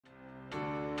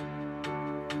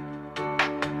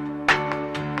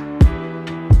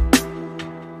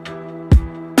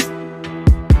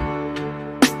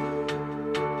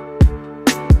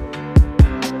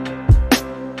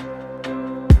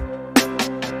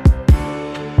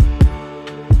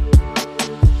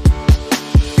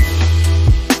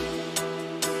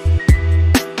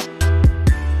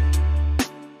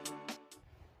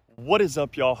What is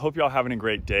up, y'all? Hope y'all having a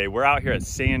great day. We're out here at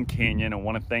Sand Canyon and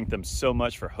want to thank them so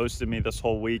much for hosting me this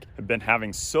whole week. I've been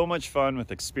having so much fun with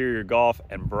Experior Golf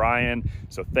and Bryan,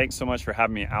 so thanks so much for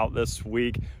having me out this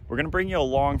week. We're going to bring you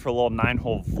along for a little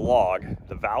 9-hole vlog,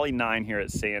 the Valley 9 here at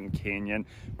Sand Canyon.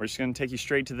 We're just going to take you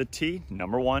straight to the tee,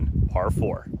 number 1, par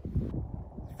 4.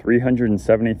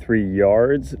 373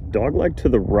 yards, dogleg to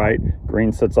the right,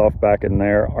 green sits off back in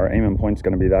there. Our aiming point's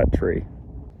going to be that tree.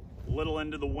 Little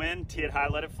into the wind, tee it high,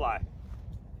 let it fly.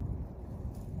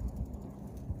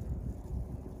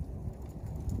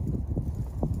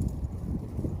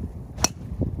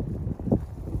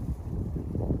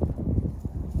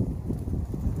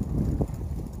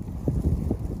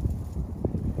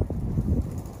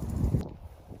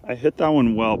 I hit that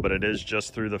one well, but it is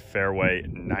just through the fairway,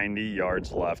 90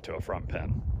 yards left to a front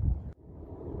pin.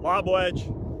 Lob wedge.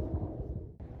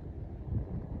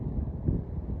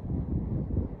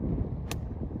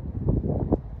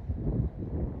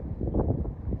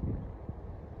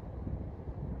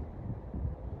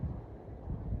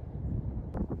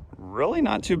 Really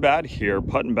not too bad here,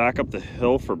 putting back up the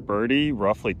hill for birdie,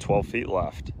 roughly 12 feet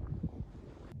left.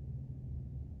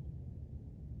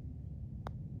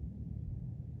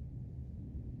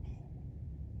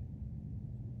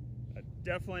 That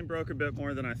definitely broke a bit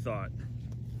more than I thought.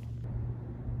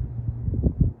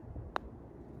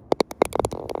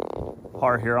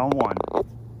 Par here on 1.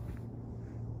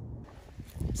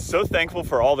 So thankful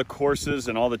for all the courses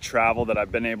and all the travel that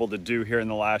I've been able to do here in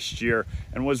the last year,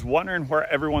 and was wondering where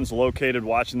everyone's located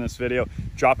watching this video.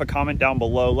 Drop a comment down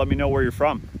below, let me know where you're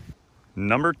from.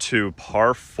 Number 2,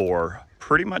 par 4,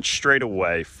 pretty much straight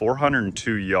away,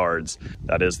 402 yards.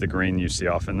 That is the green you see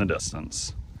off in the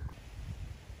distance.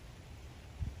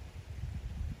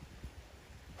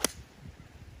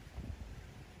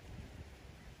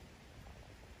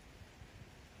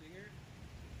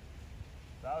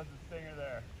 That was a stinger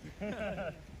there.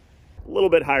 A little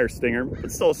bit higher stinger,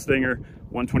 but still a stinger.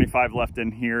 125 left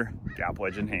in here, gap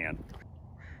wedge in hand.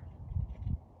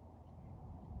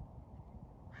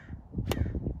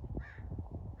 Sounds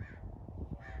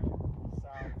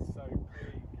so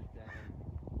great.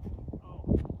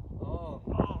 Oh,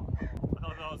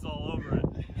 that was all over it.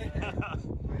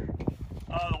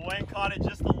 The wind caught it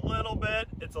just a little bit.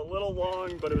 It's a little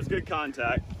long, but it was good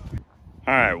contact.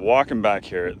 All right, walking back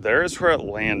here, there's where it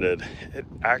landed. It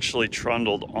actually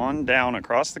trundled on down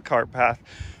across the cart path.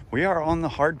 We are on the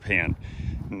hard pan,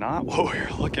 not what we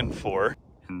were looking for.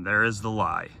 And there is the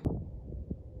lie.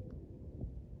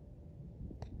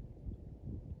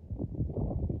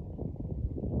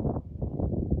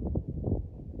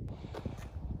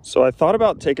 So I thought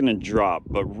about taking a drop,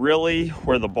 but really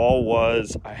where the ball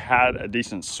was, I had a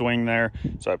decent swing there.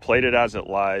 So I played it as it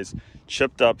lies,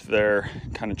 chipped up there,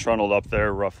 kind of trundled up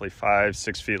there, roughly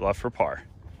 5-6 feet left for par.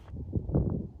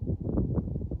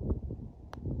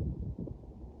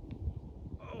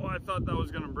 Oh, I thought that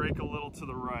was gonna break a little to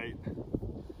the right.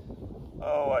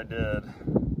 Oh, I did.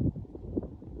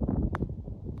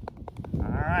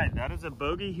 All right, that is a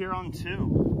bogey here on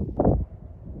 2.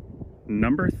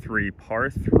 Number 3, par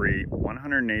 3,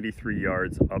 183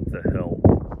 yards up the hill.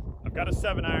 I've got a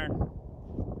 7-iron.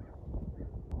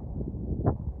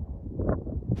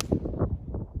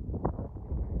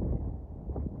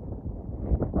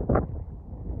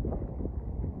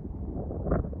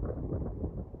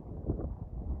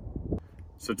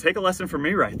 So take a lesson from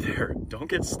me right there. Don't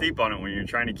get steep on it when you're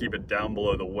trying to keep it down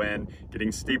below the wind.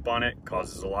 Getting steep on it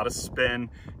causes a lot of spin,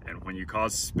 and when you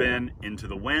cause spin into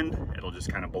the wind, it'll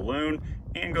just kind of balloon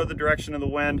and go the direction of the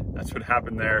wind. That's what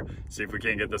happened there. See if we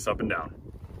can't get this up and down.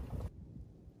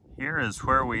 Here is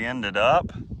where we ended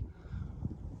up.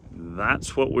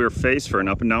 That's what we're faced for an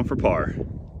up and down for par.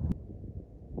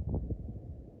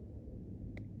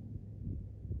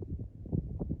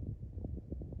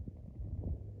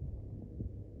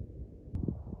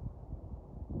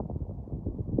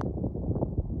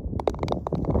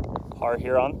 Par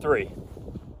here on 3.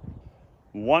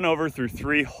 1 over through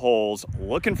 3 holes,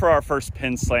 looking for our first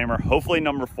pin slammer. Hopefully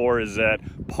number 4 is at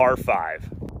par 5.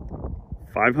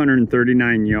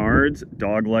 539 yards,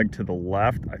 dog leg to the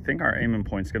left. I think our aiming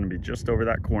point's gonna be just over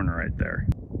that corner right there.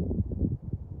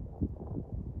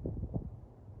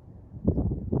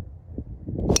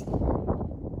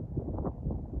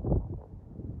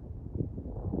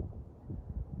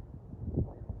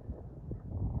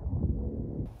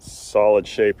 Solid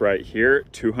shape right here,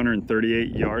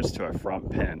 238 yards to our front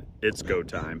pin. It's go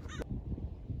time.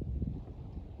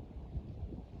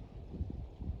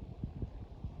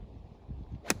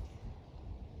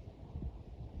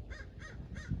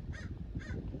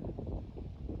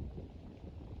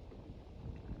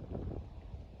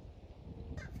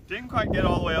 Didn't quite get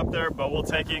all the way up there, but we'll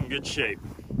take it in good shape.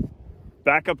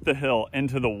 Back up the hill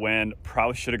into the wind.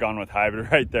 Probably should have gone with hybrid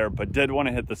right there, but did want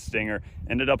to hit the stinger.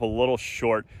 Ended up a little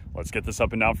short. Let's get this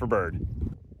up and down for bird.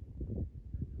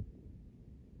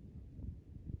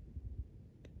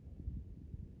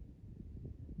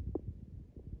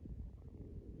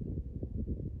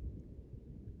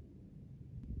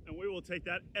 And we will take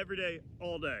that every day,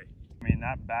 all day. I mean,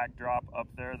 that backdrop up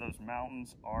there, those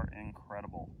mountains are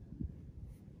incredible.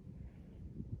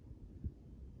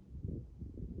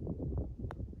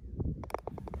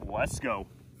 Let's go.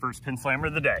 First pin slammer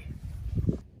of the day.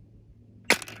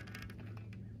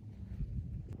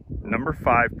 Number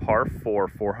 5, par 4,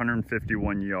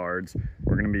 451 yards.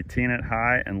 We're gonna be teeing it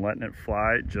high and letting it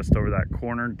fly just over that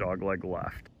corner, dogleg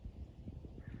left.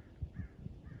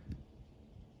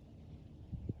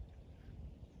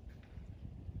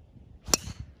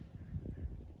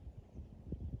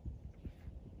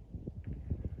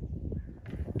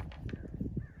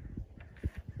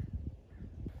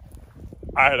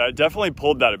 All right, I definitely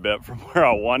pulled that a bit from where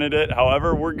I wanted it.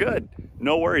 However, we're good.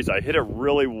 No worries, I hit it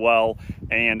really well.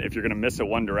 And if you're gonna miss it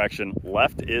one direction,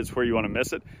 left is where you wanna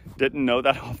miss it. Didn't know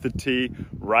that off the tee.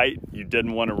 Right, you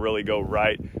didn't wanna really go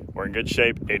right. We're in good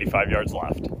shape, 85 yards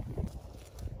left.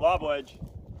 Lob wedge.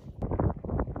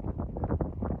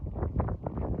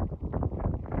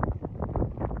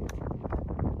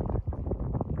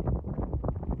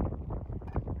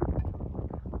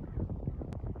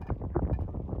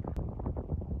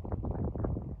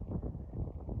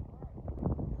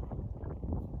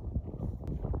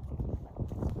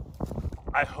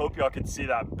 I hope y'all can see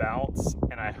that bounce,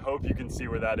 and I hope you can see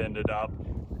where that ended up.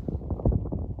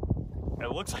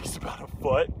 It looks like it's about a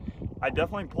foot. I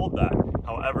definitely pulled that.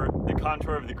 However, the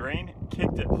contour of the green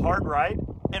kicked it hard right,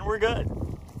 and we're good.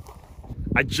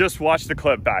 I just watched the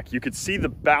clip back. You could see the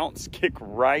bounce kick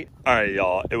right. All right,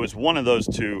 y'all, it was one of those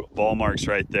two ball marks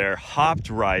right there. Hopped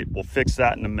right, we'll fix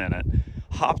that in a minute.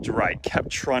 Hopped right, kept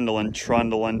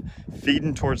trundling,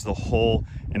 feeding towards the hole,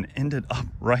 and ended up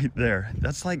right there.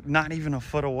 That's like not even a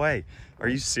foot away. Are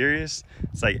you serious?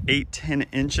 It's like 8-10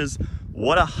 inches.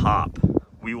 What a hop.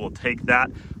 We will take that.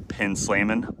 Pin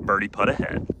slamming, birdie putt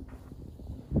ahead.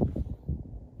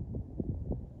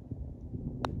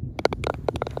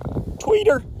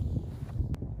 Tweeter.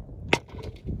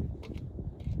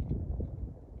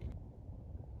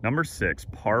 Number 6,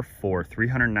 par 4,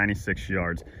 396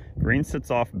 yards. Green sits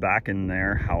off back in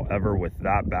there. However, with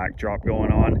that backdrop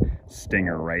going on,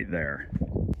 stinger right there.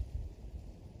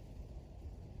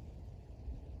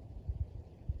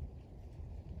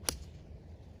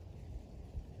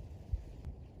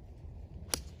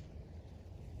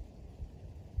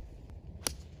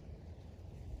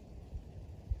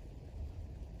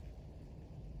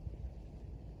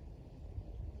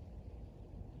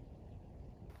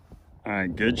 All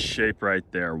right, good shape right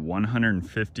there.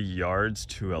 150 yards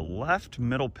to a left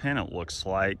middle pin, it looks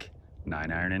like.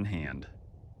 9-iron in hand.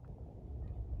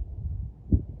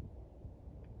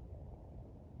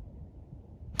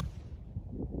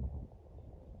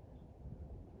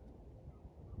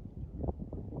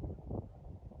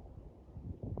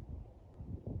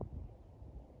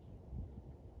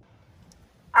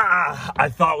 I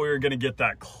thought we were gonna get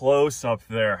that close up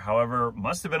there. However,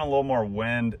 must have been a little more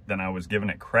wind than I was giving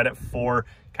it credit for.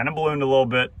 Kind of ballooned a little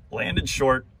bit, landed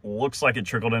short. Looks like it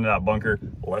trickled into that bunker.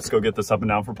 Let's go get this up and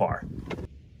down for par.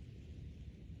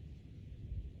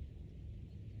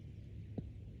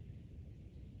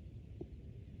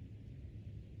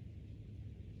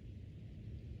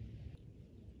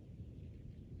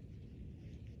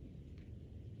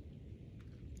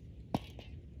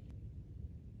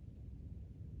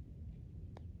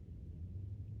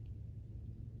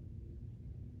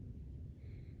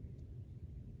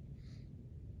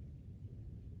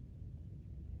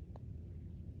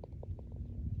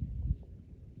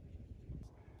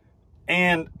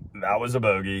 And that was a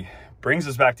bogey. Brings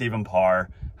us back to even par.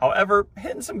 However,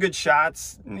 hitting some good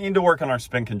shots. Need to work on our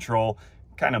spin control.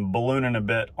 Kind of ballooning a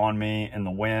bit on me in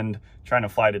the wind. Trying to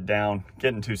fight it down.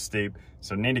 Getting too steep.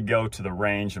 So need to go to the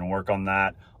range and work on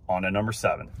that. On to number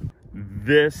 7.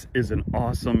 This is an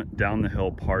awesome down the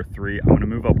hill par 3. I'm going to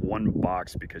move up one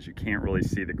box because you can't really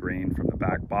see the green from the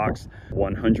back box.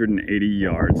 180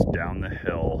 yards down the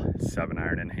hill.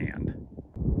 7-iron in hand.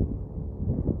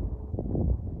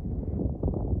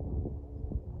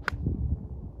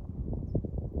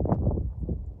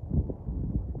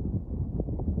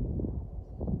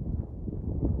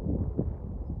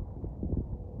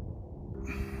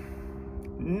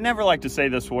 Never like to say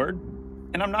this word,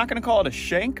 and I'm not going to call it a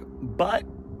shank, but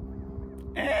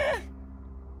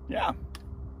yeah.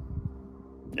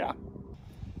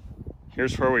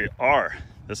 Here's where we are.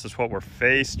 This is what we're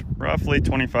faced, roughly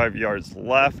 25 yards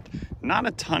left. Not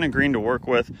a ton of green to work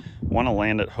with. Want to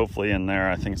land it hopefully in there.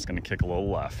 I think it's going to kick a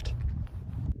little left.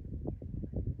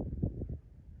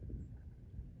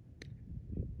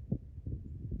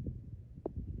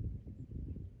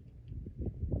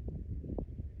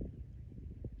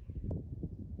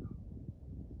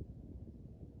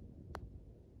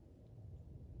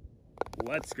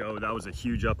 Let's go. That was a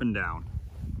huge up and down.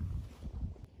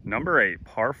 Number 8,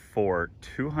 par 4,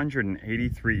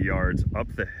 283 yards up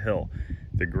the hill.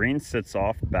 The green sits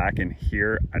off back in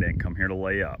here. I didn't come here to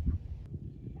lay up.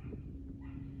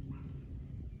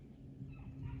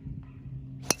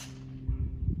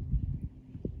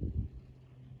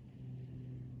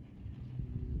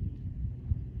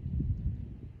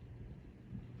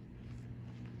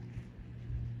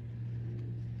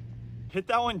 Hit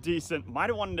that one decent. Might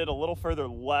have wanted it a little further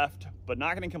left, but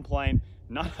not gonna complain.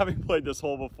 Not having played this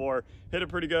hole before. Hit it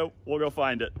pretty good, we'll go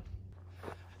find it.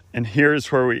 And here's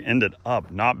where we ended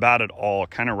up. Not bad at all.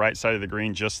 Kind of right side of the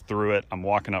green, just through it. I'm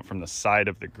walking up from the side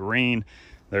of the green.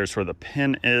 There's where the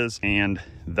pin is, and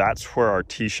that's where our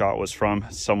tee shot was from,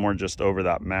 somewhere just over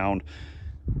that mound.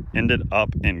 Ended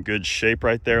up in good shape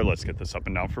right there. Let's get this up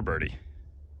and down for birdie.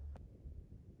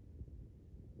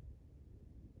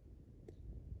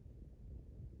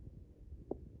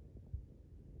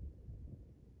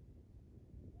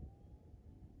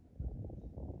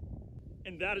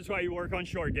 And that is why you work on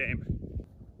short game.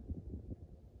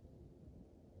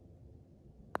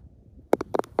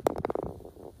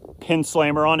 Pin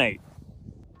slammer on 8.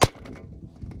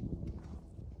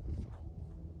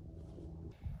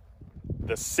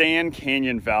 The Sand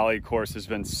Canyon Valley course has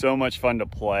been so much fun to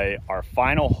play. Our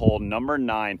final hole, number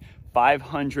 9,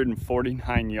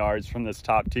 549 yards from this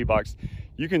top tee box.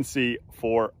 You can see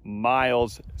for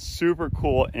miles. Super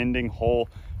cool ending hole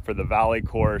for the Valley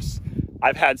course.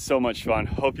 I've had so much fun.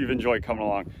 Hope you've enjoyed coming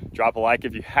along. Drop a like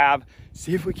if you have.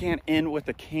 See if we can't end with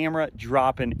the camera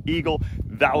drop an eagle.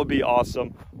 That would be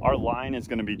awesome. Our line is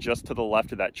gonna be just to the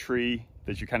left of that tree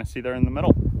that you kind of see there in the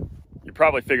middle. You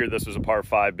probably figured this was a par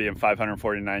 5 being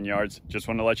 549 yards. Just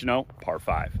wanted to let you know, par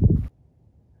 5.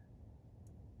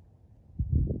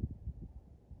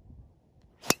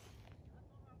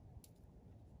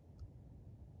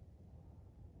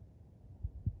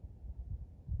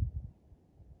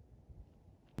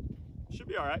 Should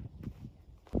be all right.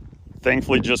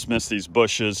 Thankfully just missed these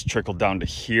bushes, trickled down to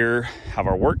here. Have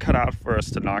our work cut out for us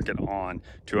to knock it on.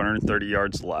 230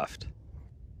 yards left.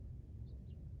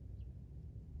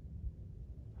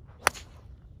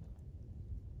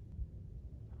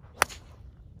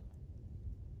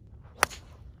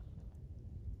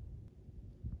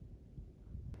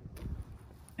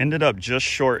 Ended up just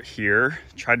short here.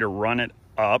 Tried to run it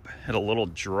up, hit a little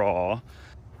draw.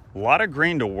 A lot of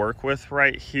green to work with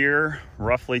right here,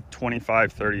 roughly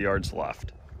 25, 30 yards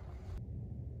left.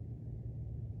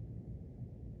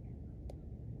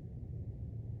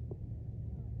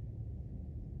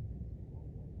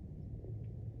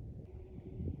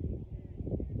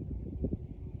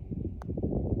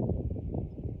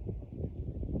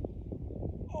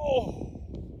 Oh,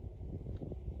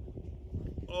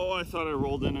 I thought I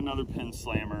rolled in another pin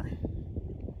slammer.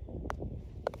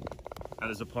 That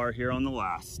is a par here on the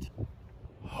last.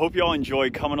 Hope y'all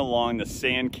enjoyed coming along the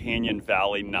Sand Canyon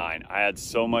Valley 9. I had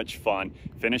so much fun.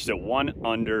 Finished at 1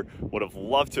 under. Would have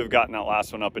loved to have gotten that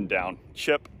last one up and down.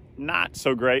 Chip, not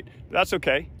so great, but that's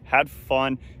okay. Had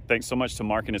fun. Thanks so much to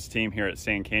Mark and his team here at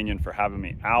Sand Canyon for having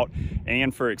me out,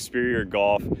 and for Experior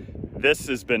Golf. This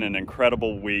has been an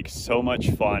incredible week, so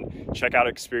much fun. Check out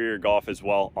Experior Golf as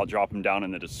well. I'll drop them down in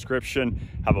the description.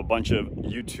 Have a bunch of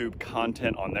YouTube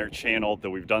content on their channel that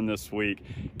we've done this week.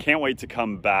 Can't wait to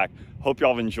come back. Hope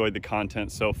y'all have enjoyed the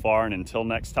content so far, and until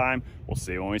next time, we'll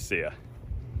see you when we see you.